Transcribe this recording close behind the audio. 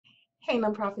Hey,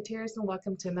 nonprofiteers, and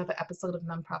welcome to another episode of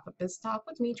Nonprofit Biz Talk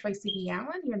with me, Tracy B.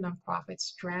 Allen, your nonprofit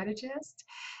strategist.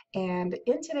 And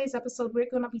in today's episode, we're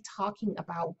going to be talking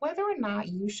about whether or not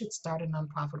you should start a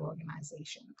nonprofit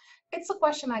organization. It's a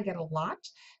question I get a lot,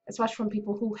 especially from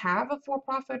people who have a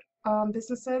for-profit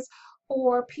businesses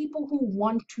or people who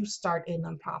want to start a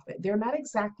nonprofit. They're not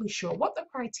exactly sure what the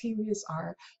criteria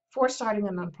are for starting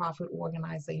a nonprofit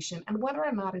organization and whether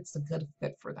or not it's a good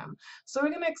fit for them. So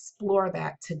we're going to explore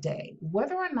that today,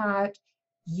 whether or not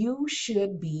you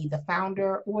should be the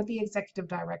founder or the executive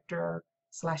director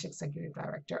slash executive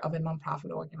director of a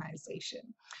nonprofit organization.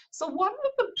 So what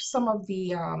are some of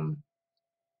the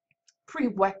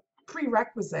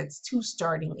prerequisites to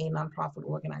starting a nonprofit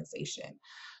organization?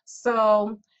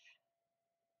 So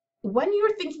when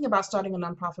you're thinking about starting a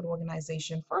nonprofit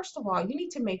organization, first of all, you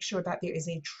need to make sure that there is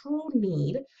a true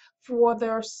need for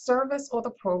the service or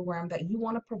the program that you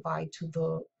want to provide to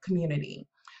the community.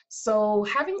 So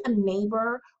having a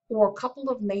neighbor or a couple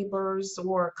of neighbors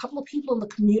or a couple of people in the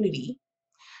community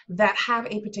that have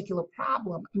a particular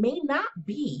problem may not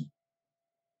be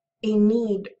a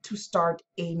need to start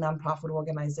a nonprofit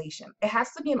organization. It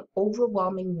has to be an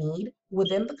overwhelming need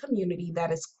within the community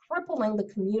that is crippling the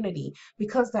community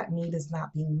because that need is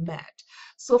not being met.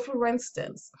 So for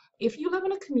instance, if you live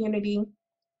in a community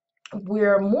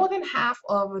where more than half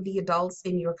of the adults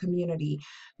in your community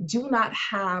do not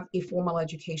have a formal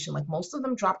education, like most of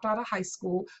them dropped out of high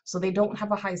school, so they don't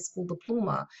have a high school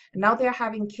diploma. And now they're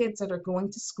having kids that are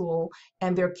going to school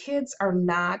and their kids are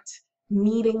not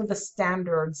meeting the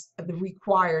standards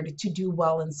required to do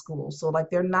well in school. So like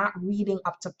they're not reading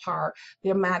up to par,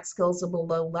 their math skills are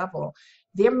below level.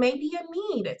 There may be a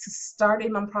need to start a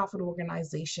nonprofit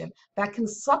organization that can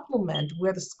supplement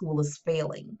where the school is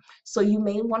failing. So you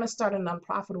may want to start a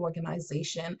nonprofit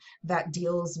organization that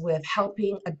deals with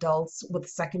helping adults with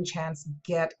second chance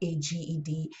get a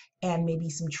GED and maybe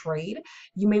some trade.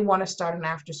 You may want to start an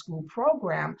after-school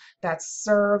program that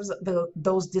serves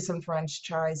those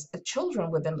disenfranchised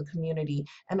children within the community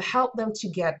and help them to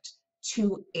get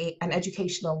to an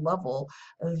educational level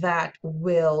that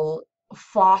will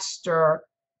foster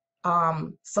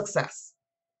success.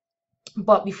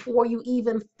 But before you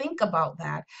even think about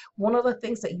that, one of the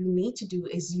things that you need to do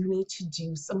is you need to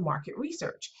do some market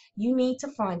research. You need to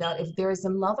find out if there is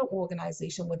another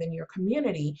organization within your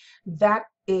community that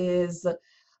is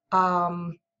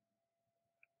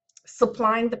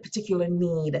supplying the particular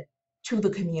need to the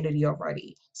community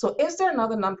already. So is there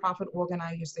another nonprofit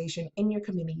organization in your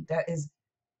community that is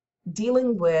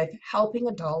dealing with helping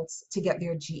adults to get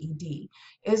their GED?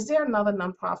 Is there another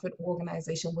nonprofit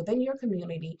organization within your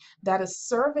community that is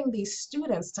serving these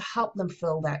students to help them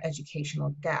fill that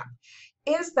educational gap?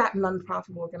 Is that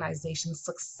nonprofit organization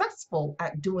successful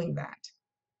at doing that?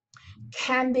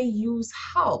 Can they use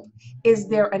help? Is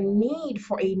there a need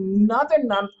for another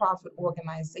nonprofit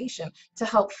organization to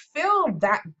help fill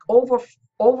that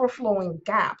overflowing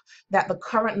gap that the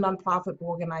current nonprofit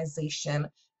organization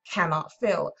cannot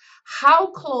fill? How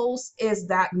close is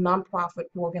that nonprofit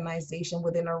organization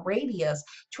within a radius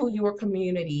to your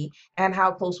community, and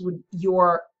how close would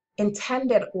your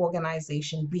intended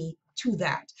organization be to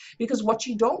that? Because what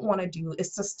you don't want to do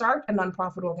is to start a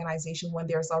nonprofit organization when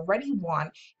there's already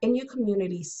one in your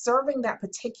community serving that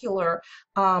particular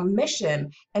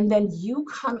mission, and then you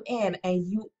come in and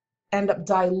you end up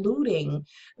diluting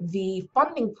the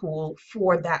funding pool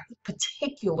for that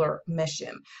particular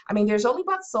mission. I mean, there's only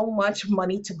about so much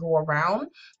money to go around,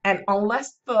 and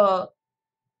unless the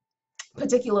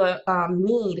particular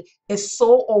need is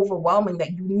so overwhelming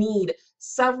that you need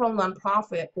several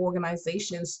nonprofit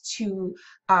organizations to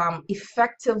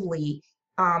effectively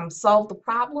solve the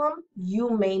problem,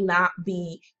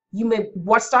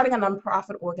 what starting a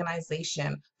nonprofit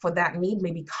organization for that need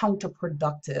may be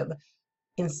counterproductive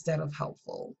instead of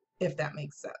helpful, if that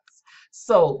makes sense.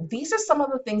 So these are some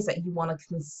of the things that you want to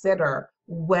consider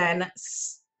when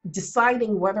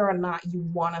deciding whether or not you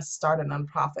want to start a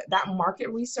nonprofit. That market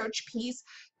research piece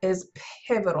is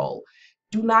pivotal.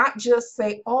 Do not just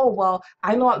say, oh, well,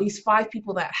 I know at least 5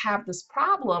 people that have this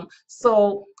problem,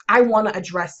 so I want to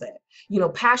address it. You know,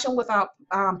 passion without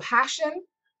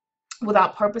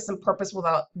purpose, and purpose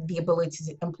without the ability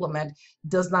to implement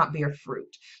does not bear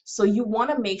fruit. So you want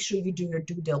to make sure you do your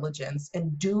due diligence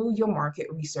and do your market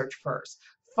research first.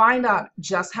 Find out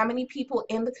just how many people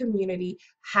in the community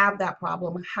have that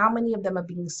problem, how many of them are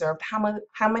being served,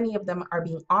 how many of them are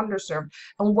being underserved,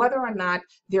 and whether or not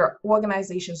there are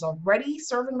organizations already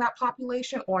serving that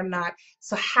population or not.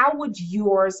 So how would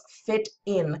yours fit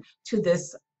in to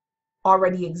this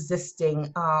already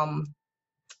existing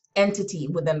entity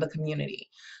within the community.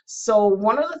 So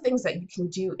one of the things that you can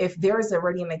do, if there is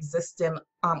already an existing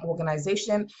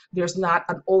organization, there's not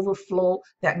an overflow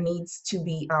that needs to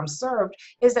be served,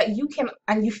 is that you can,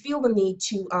 and you feel the need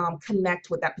to connect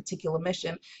with that particular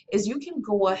mission, is you can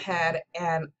go ahead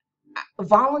and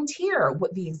volunteer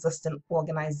with the existing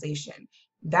organization.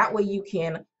 That way you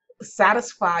can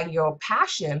satisfy your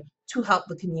passion to help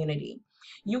the community.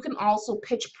 You can also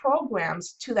pitch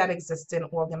programs to that existing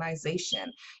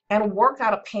organization and work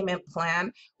out a payment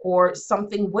plan or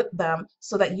something with them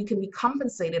so that you can be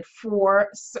compensated for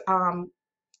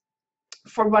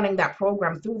running that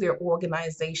program through their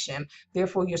organization.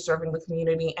 Therefore, you're serving the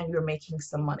community and you're making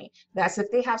some money. That's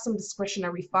if they have some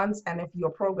discretionary funds and if your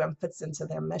program fits into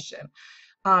their mission.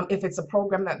 If it's a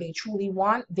program that they truly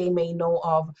want, they may know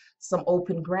of some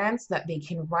open grants that they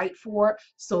can write for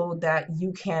so that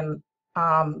you can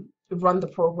run the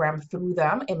program through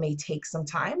them. It may take some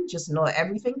time. Just know that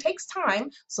everything takes time,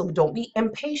 so don't be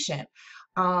impatient.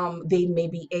 They may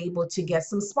be able to get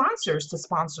some sponsors to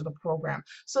sponsor the program.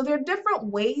 So there are different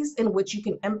ways in which you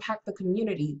can impact the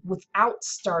community without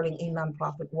starting a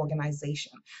nonprofit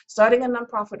organization. Starting a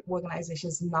nonprofit organization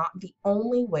is not the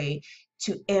only way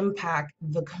to impact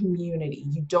the community.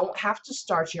 You don't have to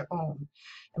start your own.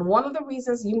 And one of the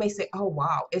reasons you may say, oh,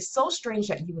 wow, it's so strange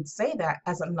that you would say that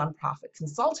as a nonprofit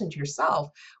consultant yourself.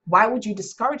 Why would you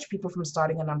discourage people from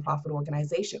starting a nonprofit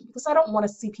organization? Because I don't want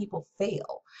to see people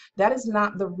fail. That is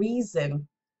not the reason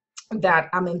that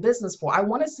I'm in business for. I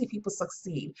want to see people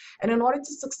succeed. And in order to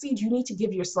succeed, you need to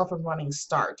give yourself a running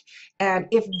start. And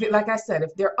if, like I said,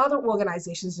 if there are other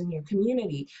organizations in your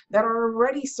community that are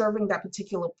already serving that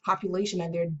particular population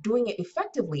and they're doing it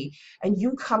effectively, and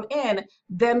you come in,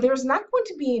 then there's not going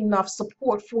to be enough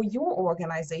support for your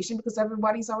organization because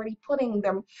everybody's already putting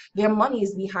their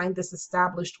monies behind this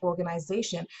established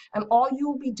organization. And all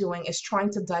you'll be doing is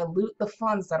trying to dilute the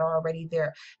funds that are already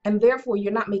there. And therefore,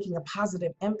 you're not making a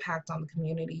positive impact on the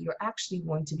community. You're actually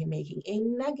going to be making a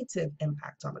negative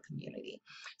impact on the community.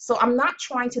 So I'm not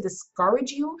trying to discourage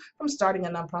you from starting a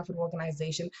nonprofit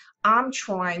organization. I'm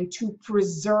trying to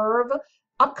preserve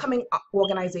upcoming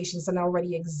organizations and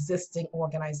already existing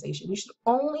organizations. You should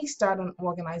only start an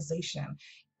organization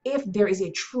if there is a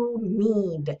true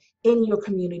need in your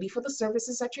community for the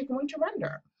services that you're going to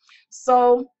render.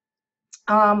 So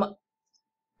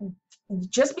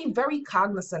just be very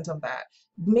cognizant of that.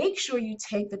 Make sure you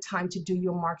take the time to do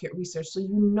your market research so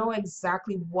you know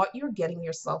exactly what you're getting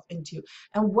yourself into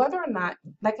and whether or not,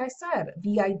 like I said,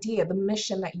 the idea, the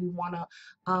mission that you want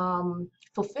to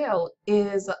fulfill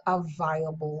is a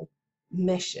viable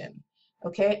mission.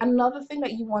 Okay, another thing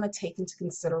that you want to take into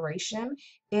consideration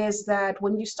is that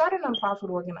when you start a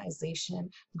nonprofit organization,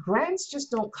 grants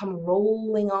just don't come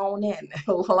rolling on in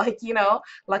like,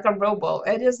 like a rowboat.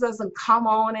 It just doesn't come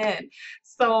on in.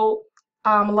 So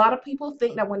a lot of people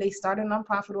think that when they start a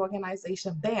nonprofit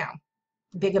organization, bam,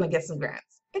 they're going to get some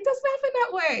grants. It doesn't happen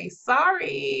that way.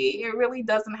 Sorry, it really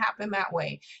doesn't happen that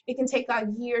way. It can take a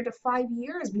year to 5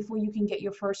 years before you can get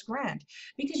your first grant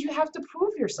because you have to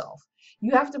prove yourself.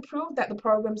 You have to prove that the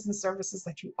programs and services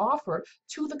that you offer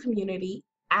to the community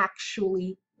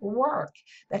actually work,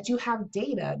 that you have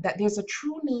data, that there's a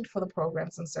true need for the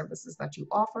programs and services that you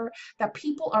offer, that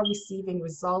people are receiving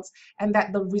results, and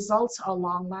that the results are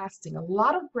long lasting. A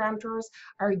lot of grantors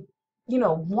are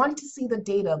want to see the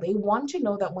data. They want to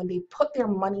know that when they put their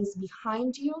monies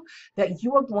behind you, that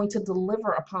you are going to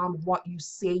deliver upon what you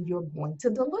say you're going to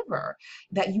deliver,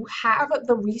 that you have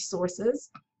the resources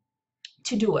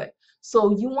to do it.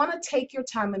 So you want to take your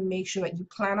time and make sure that you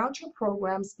plan out your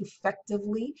programs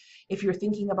effectively. If you're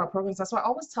thinking about programs, that's why I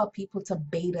always tell people to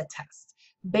beta test.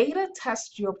 Beta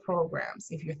test your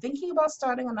programs. If you're thinking about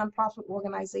starting a nonprofit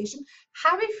organization,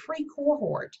 have a free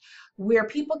cohort where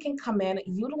people can come in,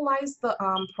 utilize the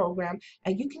program,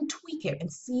 and you can tweak it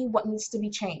and see what needs to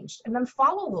be changed. And then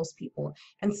follow those people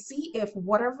and see if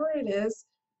whatever it is,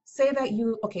 say that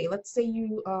let's say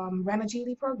you ran a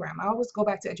GED program. I always go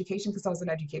back to education because I was an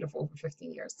educator for over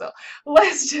 15 years. So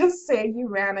let's just say you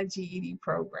ran a GED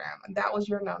program and that was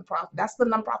your nonprofit. That's the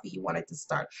nonprofit you wanted to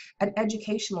start, an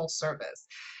educational service.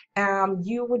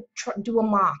 You would do a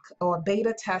mock or a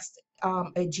beta test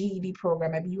a GED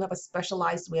program. Maybe you have a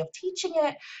specialized way of teaching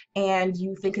it and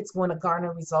you think it's going to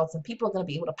garner results and people are going to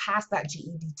be able to pass that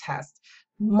GED test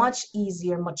much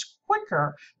easier, much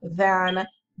quicker than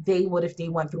they would if they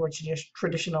went through a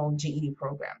traditional GED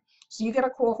program. So you get a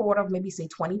cohort of maybe say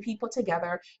 20 people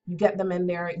together, you get them in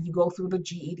there, you go through the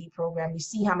GED program, you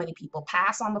see how many people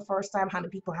pass on the first time, how many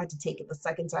people had to take it the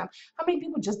second time, how many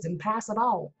people just didn't pass at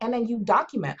all. And then you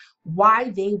document why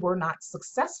they were not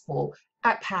successful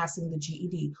at passing the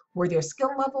GED. Were their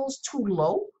skill levels too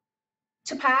low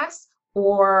to pass,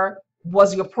 or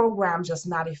was your program just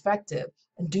not effective?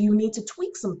 And do you need to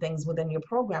tweak some things within your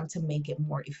program to make it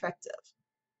more effective?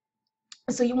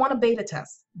 So you want to beta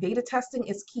test. Beta testing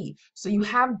is key. So you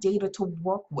have data to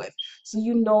work with. So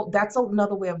you know that's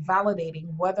another way of validating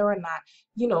whether or not,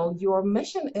 your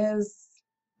mission is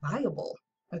viable.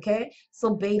 Okay.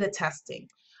 So beta testing.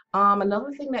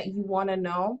 Another thing that you want to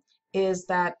know is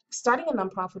that starting a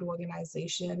nonprofit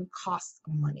organization costs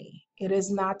money. It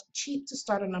is not cheap to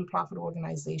start a nonprofit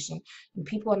organization, and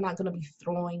people are not going to be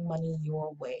throwing money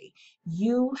your way.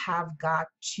 You have got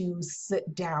to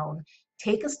sit down,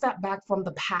 take a step back from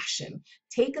the passion,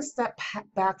 take a step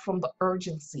back from the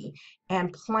urgency,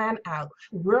 and plan out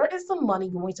where is the money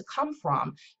going to come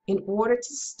from in order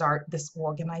to start this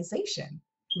organization.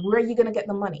 Where are you going to get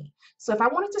the money? So if I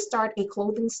wanted to start a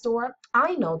clothing store,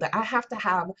 I know that I have to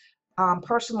have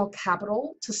personal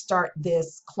capital to start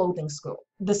this clothing store.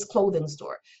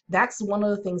 That's one of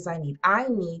the things I need. I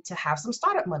need to have some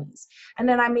startup monies, and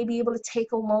then I may be able to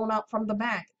take a loan out from the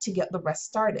bank to get the rest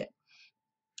started.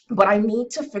 But I need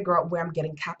to figure out where I'm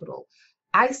getting capital.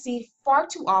 I see far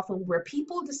too often where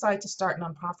people decide to start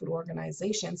nonprofit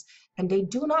organizations and they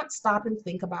do not stop and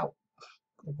think about,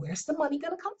 where's the money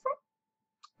going to come from?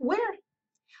 Where?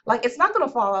 Like, it's not going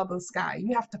to fall out of the sky.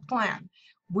 You have to plan.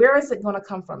 Where is it going to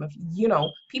come from? If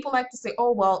people like to say,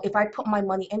 oh, well, if I put my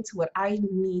money into it, I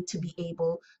need to be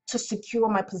able to secure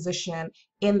my position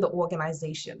in the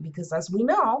organization. Because as we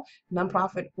know,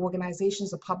 nonprofit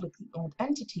organizations are publicly owned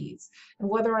entities. And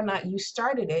whether or not you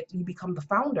started it, you become the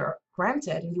founder,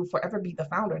 granted, and you'll forever be the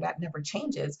founder. That never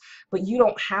changes. But you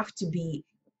don't have to be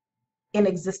in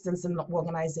existence in the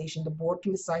organization. The board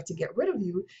can decide to get rid of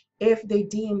you if they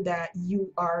deem that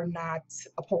you are not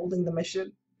upholding the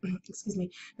mission, excuse me,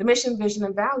 the mission, vision,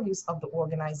 and values of the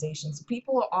organization. So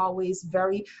people are always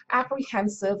very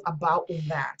apprehensive about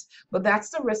that. But that's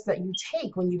the risk that you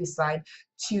take when you decide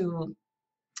to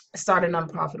start a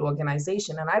nonprofit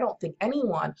organization. And I don't think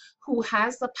anyone who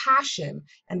has the passion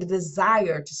and the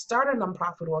desire to start a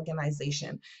nonprofit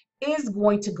organization is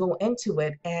going to go into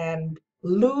it and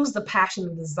lose the passion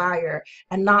and desire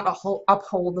and not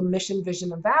uphold the mission,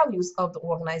 vision, and values of the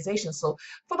organization. So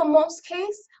for the most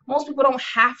people don't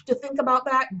have to think about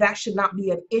that. That should not be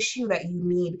an issue that you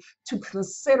need to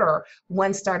consider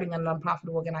when starting a nonprofit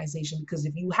organization, because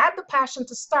if you had the passion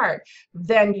to start,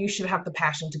 then you should have the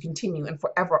passion to continue and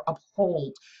forever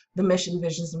uphold the mission,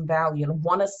 visions, and value, and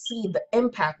want to see the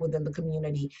impact within the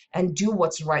community and do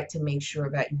what's right to make sure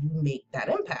that you make that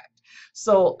impact.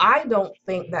 So I don't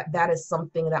think that that is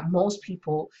something that most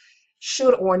people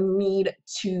should or need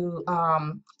to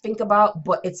think about,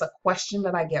 but it's a question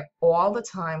that I get all the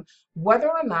time, whether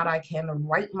or not I can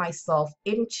write myself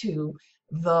into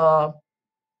the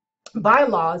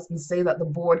bylaws and say that the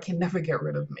board can never get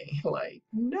rid of me. Like,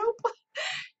 nope.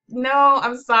 No,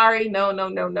 I'm sorry. No, no,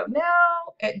 no, no, no.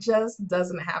 It just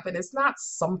doesn't happen. It's not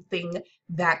something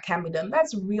that can be done.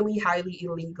 That's really highly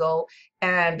illegal.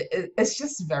 And it's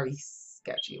just very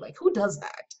sketchy. Like, who does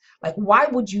that? Like, why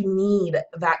would you need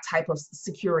that type of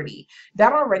security?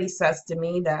 That already says to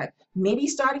me that maybe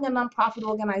starting a nonprofit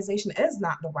organization is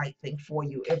not the right thing for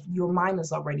you if your mind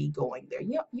is already going there.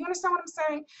 You understand what I'm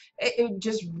saying? It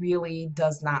just really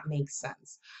does not make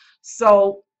sense.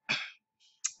 So,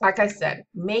 like I said,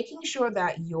 making sure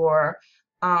that your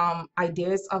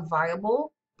ideas are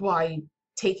viable by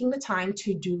taking the time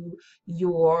to do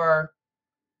your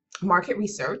market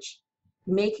research,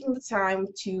 making the time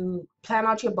to plan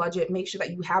out your budget, make sure that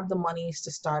you have the monies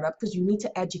to start up, because you need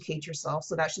to educate yourself.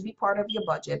 So that should be part of your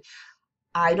budget.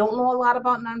 I don't know a lot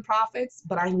about nonprofits,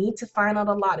 but I need to find out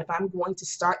a lot if I'm going to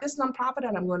start this nonprofit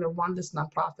and I'm going to run this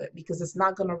nonprofit, because it's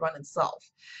not going to run itself,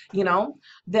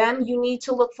 Then you need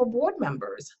to look for board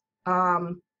members.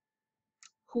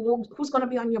 Who's going to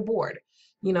be on your board?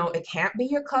 It can't be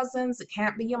your cousins, it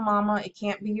can't be your mama, it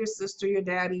can't be your sister, your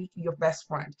daddy, your best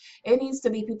friend. It needs to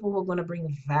be people who are going to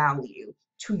bring value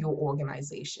to your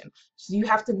organization. So you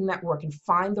have to network and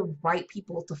find the right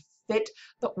people to fit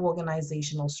the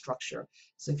organizational structure.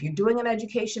 So if you're doing an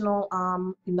educational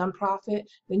nonprofit,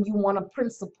 then you want a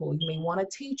principal, you may want a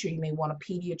teacher, you may want a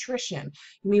pediatrician,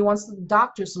 you may want some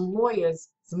doctors, some lawyers,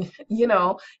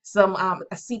 some,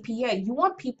 a CPA. You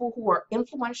want people who are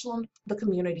influential in the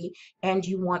community, and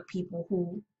you want people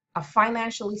who are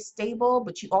financially stable,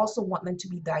 but you also want them to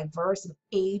be diverse in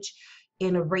age,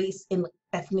 in race, in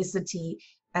ethnicity,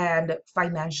 and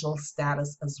financial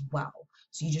status as well.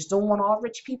 So you just don't want all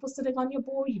rich people sitting on your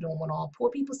board. You don't want all poor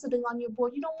people sitting on your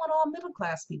board. You don't want all middle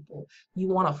class people. You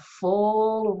want a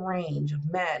full range of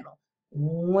men,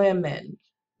 women,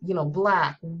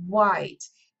 black, white,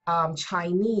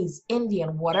 Chinese,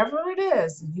 Indian, whatever it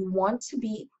is. You want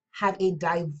to have a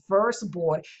diverse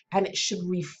board, and it should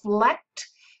reflect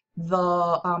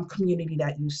the community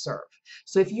that you serve.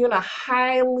 So if you're in a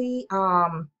highly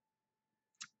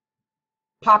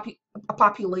a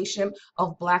population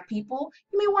of Black people,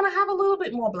 you may want to have a little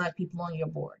bit more Black people on your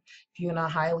board. If you're in a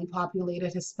highly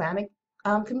populated Hispanic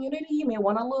community, you may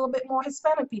want a little bit more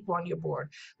Hispanic people on your board,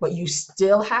 but you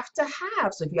still have to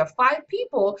have, so if you have 5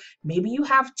 people, maybe you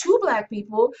have 2 Black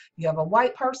people, you have a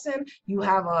white person, you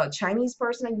have a Chinese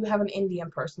person, and you have an Indian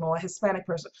person or a Hispanic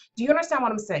person. Do you understand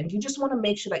what I'm saying? You just want to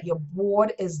make sure that your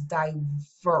board is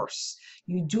diverse.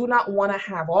 You do not want to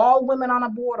have all women on a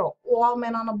board or all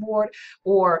men on a board,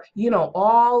 or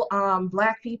all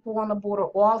Black people on the board or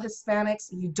all Hispanics.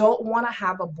 You don't want to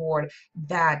have a board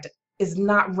that is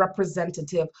not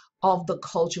representative of the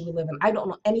culture we live in. I don't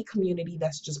know any community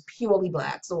that's just purely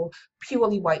Black, so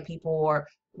purely white people, or,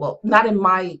 well, not in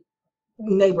my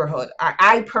neighborhood.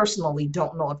 I personally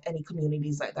don't know of any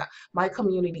communities like that. My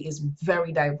community is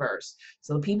very diverse.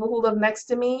 So the people who live next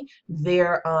to me,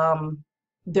 they're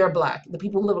Black. The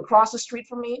people who live across the street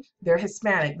from me, they're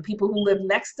Hispanic. The people who live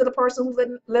next to the person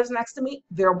who lives next to me,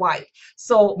 they're white.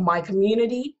 So my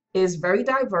community is very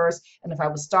diverse, and if I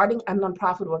was starting a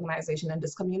nonprofit organization in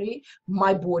this community,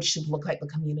 my board should look like the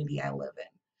community I live in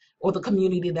or the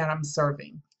community that I'm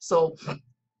serving. So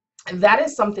that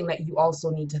is something that you also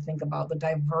need to think about, the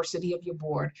diversity of your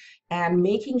board, and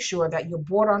making sure that your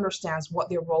board understands what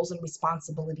their roles and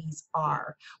responsibilities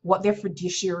are, what their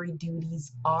fiduciary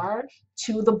duties are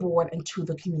to the board and to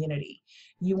the community.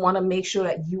 You want to make sure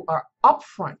that you are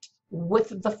upfront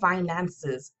with the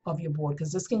finances of your board,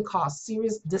 because this can cause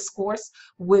serious discourse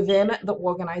within the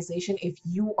organization if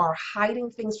you are hiding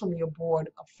things from your board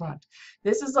up front.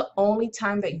 This is the only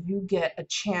time that you get a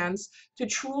chance to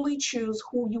truly choose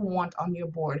who you want on your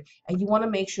board, and you want to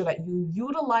make sure that you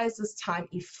utilize this time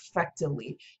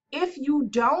effectively. If you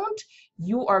don't,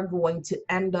 you are going to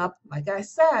end up, like I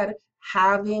said,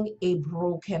 having a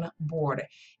broken board.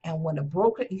 And when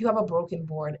you have a broken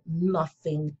board,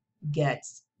 nothing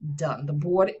gets done. The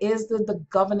board is the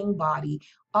governing body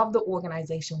of the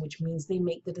organization, which means they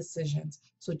make the decisions.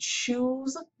 So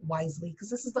choose wisely, because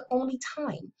this is the only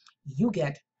time you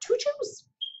get to choose.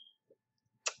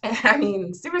 I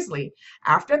mean, seriously,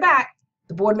 after that,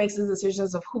 the board makes the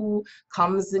decisions of who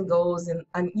comes and goes and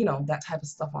that type of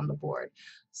stuff on the board.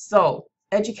 So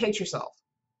educate yourself.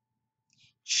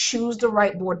 Choose the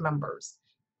right board members.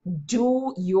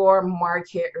 Do your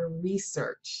market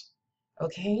research.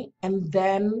 Okay, and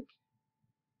then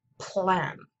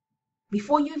plan.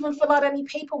 Before you even fill out any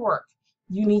paperwork,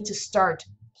 you need to start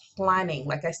planning.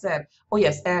 Like I said, oh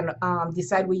yes, and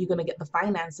decide where you're going to get the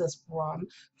finances from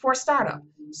for a startup.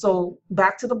 So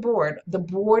back to the board. The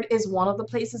board is one of the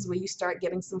places where you start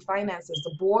getting some finances.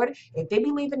 The board, if they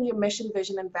believe in your mission,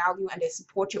 vision, and value, and they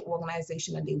support your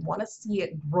organization, and they want to see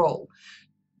it grow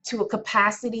to a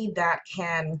capacity that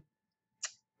can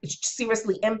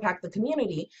seriously impact the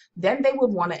community, then they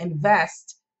would want to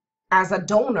invest as a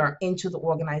donor into the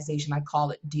organization. I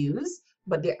call it dues,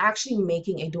 but they're actually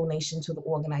making a donation to the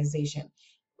organization.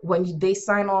 When they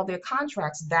sign all their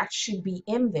contracts, that should be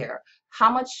in there.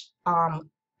 How much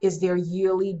is their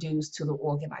yearly dues to the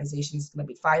organization? It's going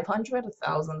to be $500,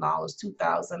 $1,000,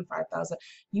 $2,000, $5,000.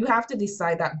 You have to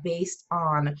decide that based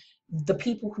on the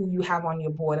people who you have on your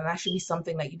board, and that should be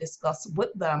something that you discuss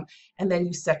with them, and then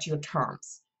you set your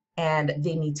terms, and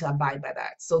they need to abide by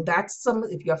that. So that's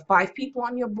if you have 5 people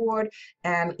on your board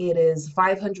and it is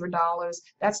 $500,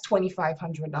 that's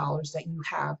 $2,500 that you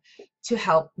have to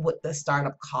help with the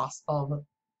startup cost of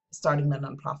starting a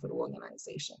nonprofit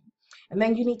organization. And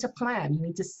then you need to plan. You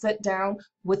need to sit down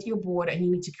with your board and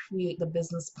you need to create the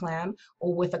business plan,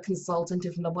 or with a consultant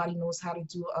if nobody knows how to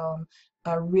do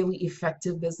a really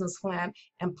effective business plan,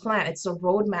 and plan. It's a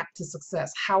roadmap to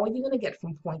success. How are you going to get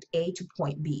from point A to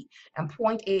point B? And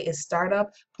point A is startup,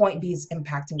 point B is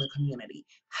impacting the community.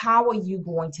 How are you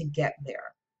going to get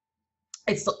there?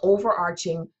 It's the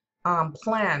overarching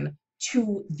plan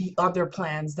to the other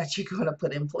plans that you're going to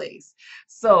put in place.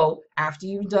 So after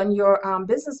you've done your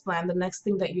business plan, the next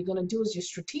thing that you're going to do is your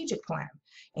strategic plan.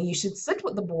 And you should sit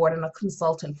with the board and a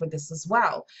consultant for this as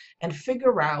well, and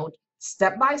figure out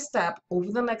step by step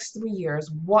over the next 3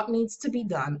 years what needs to be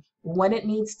done, when it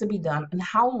needs to be done, and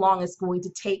how long it's going to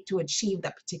take to achieve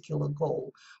that particular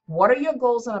goal. What are your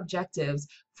goals and objectives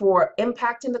for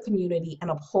impacting the community and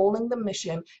upholding the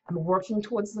mission and working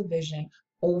towards the vision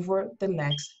over the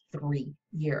next 3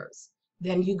 years.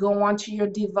 Then you go on to your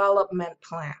development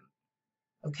plan.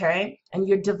 Okay, and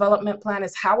your development plan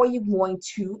is how are you going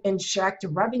to inject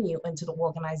revenue into the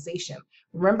organization.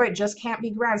 Remember, it just can't be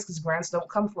grants, because grants don't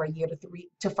come for a year to 3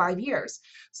 to 5 years.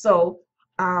 So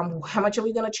how much are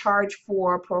we going to charge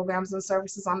for programs and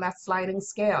services on that sliding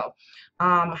scale?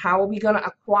 How are we going to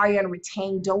acquire and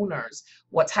retain donors?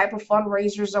 What type of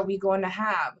fundraisers are we going to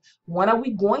have? When are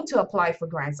we going to apply for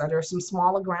grants? Are there some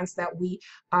smaller grants that we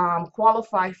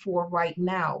qualify for right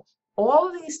now? All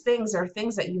of these things are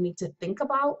things that you need to think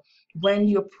about when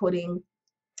you're putting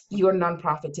your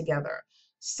nonprofit together.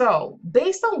 So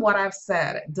based on what I've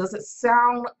said, does it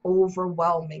sound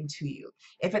overwhelming to you?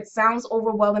 If it sounds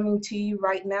overwhelming to you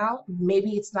right now,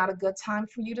 maybe it's not a good time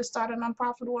for you to start a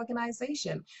nonprofit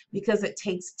organization, because it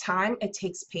takes time, it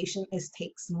takes patience, it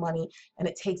takes money, and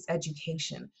it takes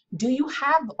education. Do you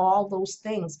have all those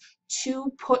things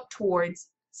to put towards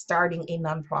starting a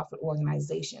nonprofit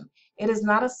organization? It is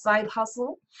not a side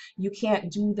hustle. You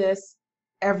can't do this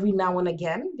every now and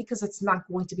again, because it's not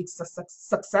going to be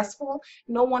successful.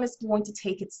 No one is going to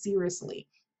take it seriously.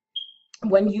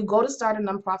 When you go to start a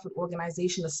nonprofit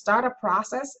organization, the startup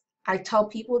process, I tell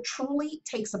people, truly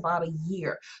takes about a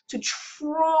year to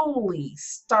truly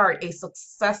start a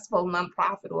successful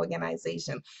nonprofit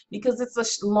organization, because it's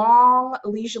a long,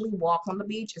 leisurely walk on the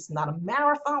beach. It's not a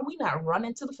marathon. We're not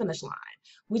running to the finish line.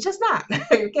 We just not.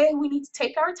 Okay, we need to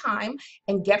take our time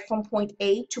and get from point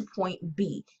A to point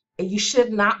B. And you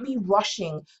should not be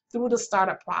rushing through the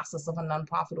startup process of a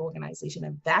nonprofit organization.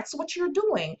 If that's what you're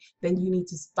doing, then you need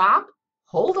to stop,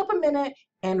 hold up a minute,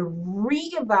 and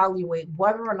reevaluate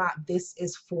whether or not this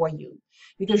is for you.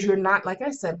 Because you're not, like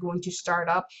I said, going to start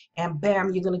up and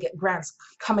bam, you're going to get grants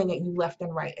coming at you left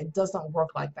and right. It doesn't work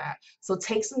like that. So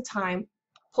take some time,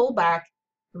 pull back,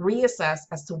 reassess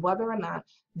as to whether or not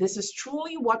this is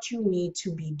truly what you need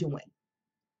to be doing.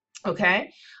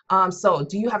 Okay, so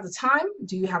do you have the time?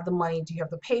 Do you have the money? Do you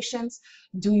have the patience?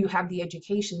 Do you have the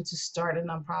education to start a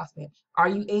nonprofit? Are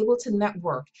you able to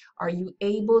network? Are you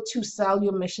able to sell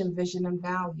your mission, vision, and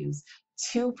values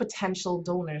to potential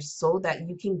donors so that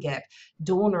you can get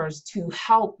donors to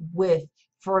help with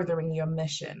furthering your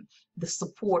mission? The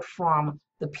support from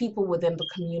the people within the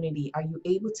community. Are you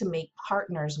able to make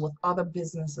partners with other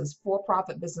businesses,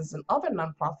 for-profit business and other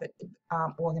nonprofit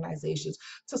organizations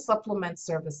to supplement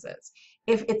services?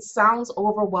 If it sounds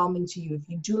overwhelming to you, if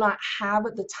you do not have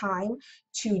the time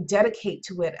to dedicate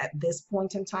to it at this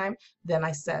point in time, then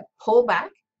I said, pull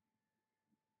back,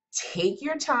 take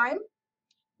your time,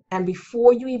 and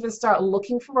before you even start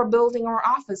looking for a building or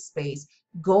office space,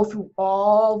 go through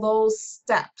all those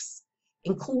steps,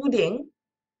 including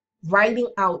writing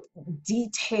out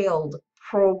detailed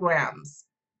programs,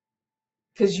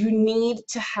 because you need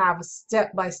to have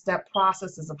step-by-step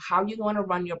processes of how you're going to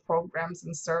run your programs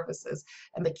and services,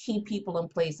 and the key people in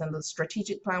place, and the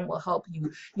strategic plan will help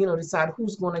you, decide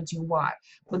who's going to do what.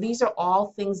 But these are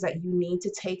all things that you need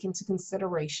to take into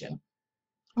consideration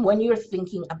when you're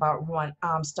thinking about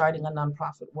starting a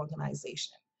nonprofit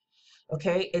organization.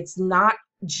 Okay, it's not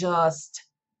just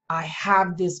I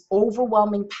have this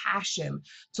overwhelming passion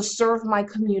to serve my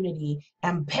community,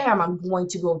 and bam, I'm going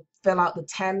to go fill out the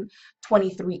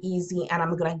 1023 easy, and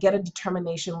I'm going to get a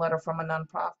determination letter from a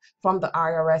nonprofit, from the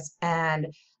IRS, and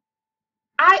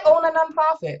I own a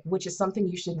nonprofit, which is something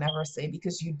you should never say,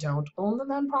 because you don't own the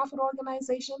nonprofit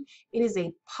organization. It is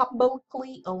a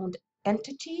publicly owned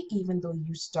entity, even though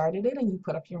you started it and you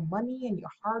put up your money and your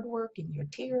hard work and your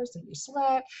tears and your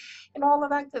sweat and all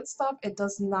of that good stuff. It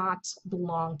does not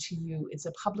belong to you. It's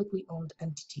a publicly owned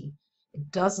entity. It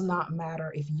does not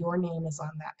matter if your name is on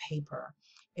that paper,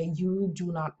 and you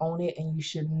do not own it, and you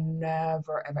should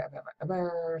never, ever, ever, ever,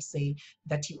 ever say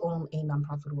that you own a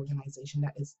nonprofit organization.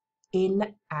 That is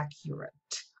inaccurate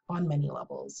on many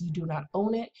levels. You do not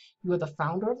own it. You are the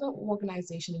founder of the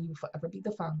organization, and you will forever be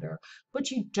the founder,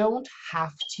 but you don't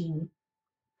have to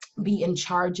be in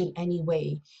charge in any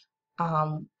way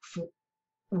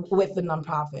with the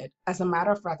nonprofit. As a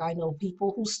matter of fact, I know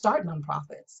people who start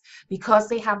nonprofits because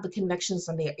they have the connections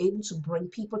and they are able to bring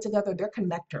people together. They're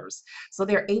connectors. So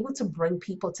they're able to bring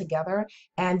people together,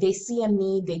 and they see a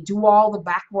need. They do all the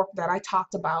back work that I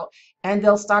talked about, and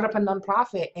they'll start up a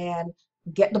nonprofit and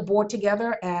get the board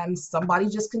together, and somebody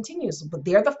just continues. But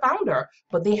they're the founder,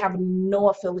 but they have no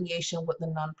affiliation with the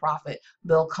nonprofit.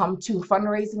 They'll come to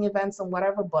fundraising events and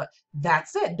whatever, but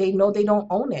that's it. They know they don't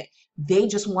own it. They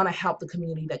just want to help the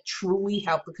community, that truly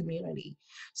help the community.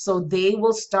 So they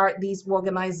will start these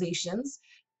organizations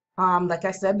Like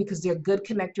I said, because they're good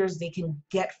connectors, they can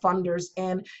get funders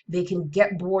in, they can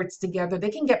get boards together,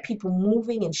 they can get people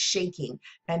moving and shaking.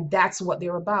 And that's what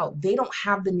they're about. They don't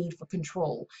have the need for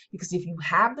control, because if you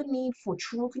have the need for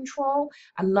true control,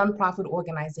 a nonprofit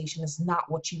organization is not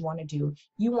what you want to do.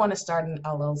 You want to start an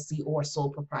LLC or sole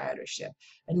proprietorship.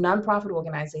 A nonprofit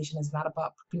organization is not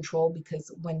about control,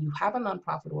 because when you have a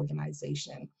nonprofit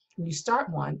organization, when you start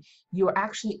one, you're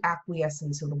actually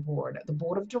acquiescing to the board. The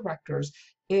board of directors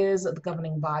is the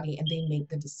governing body, and they make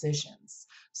the decisions.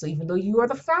 So even though you are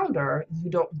the founder, you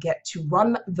don't get to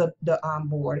run the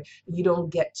board. You don't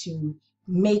get to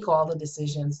make all the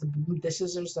decisions. The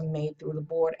decisions are made through the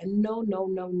board. And no, no,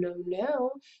 no, no,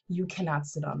 no, you cannot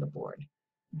sit on the board.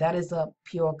 That is a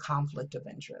pure conflict of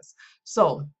interest.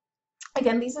 So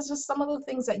again, these are just some of the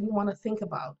things that you want to think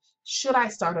about. Should I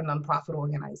start a nonprofit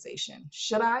organization?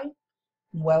 Should I?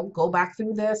 Well, go back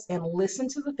through this and listen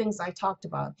to the things I talked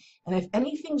about. And if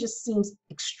anything just seems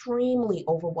extremely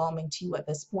overwhelming to you at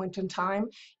this point in time,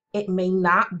 it may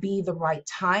not be the right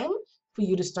time for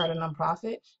you to start a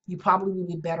nonprofit. You probably would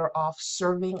be better off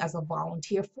serving as a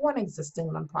volunteer for an existing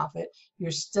nonprofit.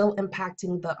 You're still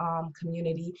impacting the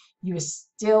community. You're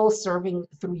still serving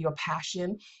through your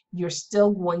passion. You're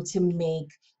still going to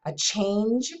make a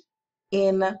change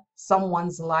in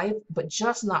someone's life, but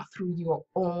just not through your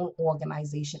own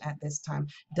organization at this time.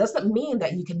 Doesn't mean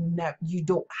that you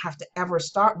don't have to ever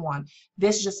start one.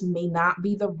 This just may not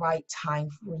be the right time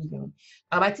for you.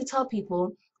 I like to tell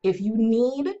people, if you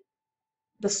need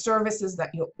the services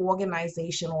that your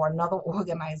organization or another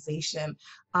organization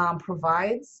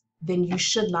provides, then you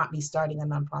should not be starting a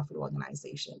nonprofit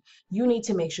organization. You need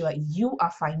to make sure that you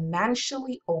are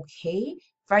financially okay,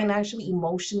 financially,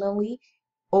 emotionally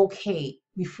okay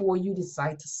before you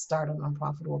decide to start a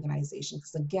nonprofit organization.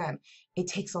 Because again, it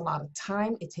takes a lot of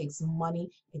time, it takes money,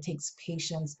 it takes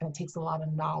patience, and it takes a lot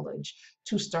of knowledge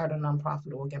to start a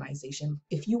nonprofit organization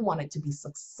if you want it to be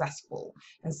successful.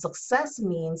 And success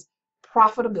means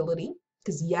profitability,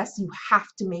 because yes, you have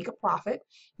to make a profit.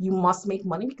 You must make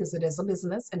money because it is a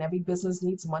business, and every business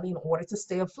needs money in order to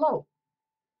stay afloat.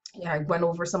 Yeah, I went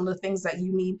over some of the things that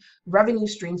you need, revenue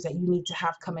streams that you need to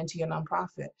have come into your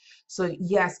nonprofit. So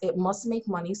yes, it must make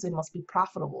money, so it must be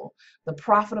profitable. The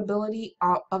profitability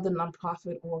of the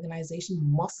nonprofit organization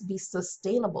must be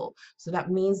sustainable. So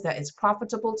that means that it's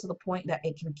profitable to the point that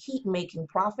it can keep making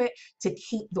profit to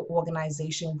keep the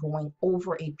organization going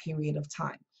over a period of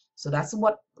time. So that's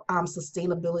what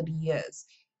sustainability is.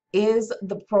 Is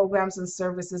the programs and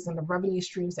services and the revenue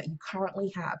streams that you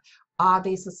currently have, are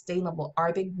they sustainable?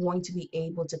 Are they going to be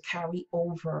able to carry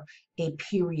over a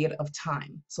period of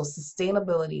time? So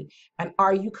sustainability. And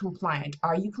are you compliant?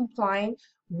 Are you complying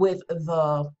with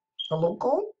the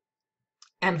local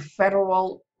and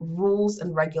federal rules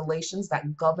and regulations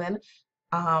that govern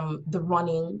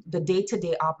the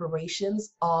day-to-day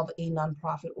operations of a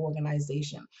nonprofit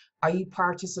organization? Are you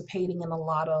participating in a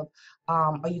lot of,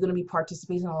 are you going to be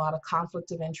participating in a lot of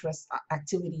conflict of interest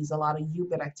activities, a lot of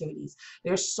UBIT activities?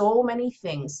 There's so many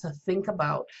things to think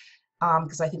about.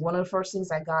 Because I think one of the first things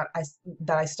that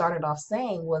I started off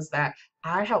saying was that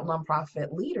I help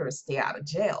nonprofit leaders stay out of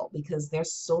jail, because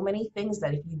there's so many things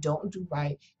that if you don't do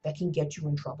right, that can get you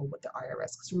in trouble with the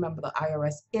IRS. Because remember, the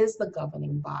IRS is the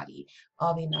governing body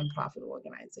of a nonprofit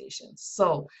organization.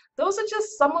 So those are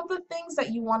just some of the things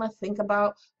that you want to think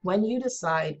about when you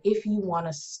decide if you want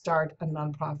to start a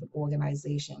nonprofit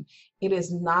organization. It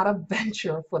is not a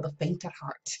venture for the faint at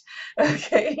heart.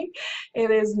 Okay? It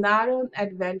is not an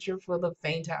adventure for the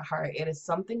faint at heart. It is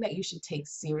something that you should take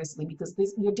seriously, because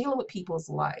you're dealing with people's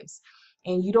lives.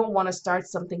 And you don't want to start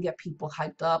something, get people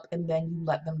hyped up, and then you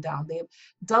let them down. They've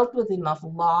dealt with enough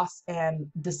loss and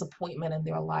disappointment in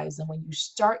their lives. And when you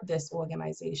start this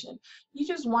organization, you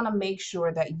just want to make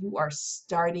sure that you are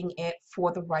starting it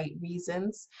for the right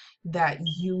reasons, that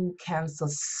you can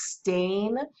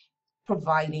sustain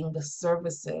providing the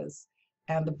services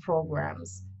and the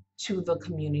programs to the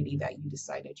community that you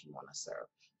decided you want to serve.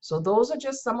 So those are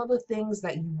just some of the things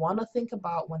that you want to think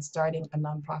about when starting a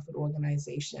nonprofit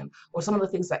organization, or some of the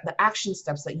things that the action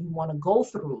steps that you want to go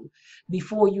through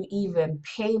before you even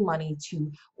pay money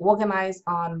to organize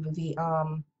on the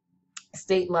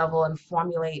state level and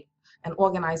formulate and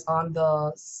organize on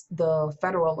the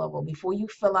federal level. Before you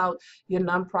fill out your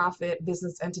nonprofit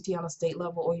business entity on a state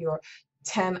level, or your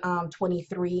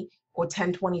 1023 or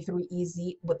 1023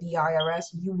 easy with the IRS,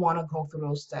 you want to go through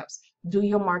those steps. Do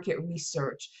your market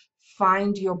research,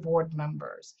 find your board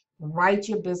members, write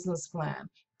your business plan,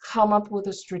 come up with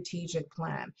a strategic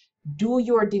plan, do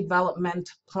your development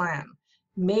plan.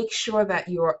 Make sure that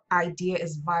your idea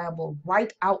is viable.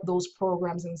 Write out those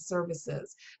programs and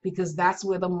services, because that's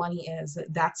where the money is.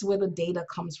 That's where the data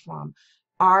comes from.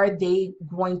 Are they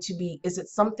going to be, is it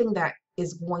something that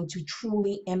is going to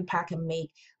truly impact and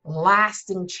make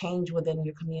lasting change within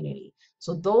your community?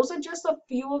 So those are just a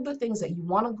few of the things that you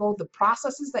want to go, the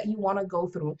processes that you want to go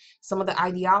through, some of the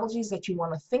ideologies that you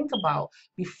want to think about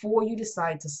before you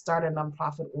decide to start a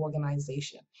nonprofit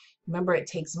organization. Remember, it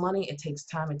takes money, it takes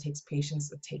time, it takes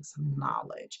patience, it takes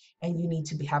knowledge, and you need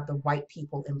to have the right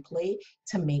people in play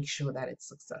to make sure that it's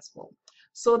successful.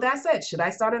 So that's it. Should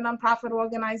I start a nonprofit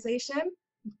organization?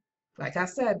 Like I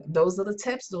said, those are the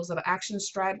tips, those are the action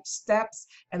steps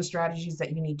and strategies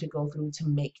that you need to go through to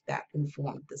make that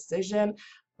informed decision.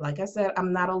 Like I said,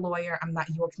 I'm not a lawyer, I'm not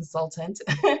your consultant.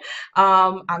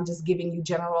 I'm just giving you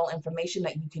general information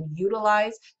that you can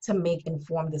utilize to make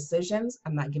informed decisions.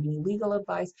 I'm not giving you legal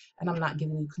advice, and I'm not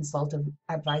giving you consultative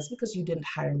advice because you didn't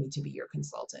hire me to be your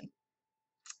consultant.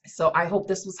 So I hope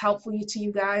this was helpful to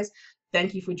you guys.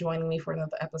 Thank you for joining me for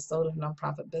another episode of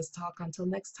Nonprofit Biz Talk. Until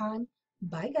next time,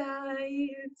 bye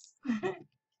guys.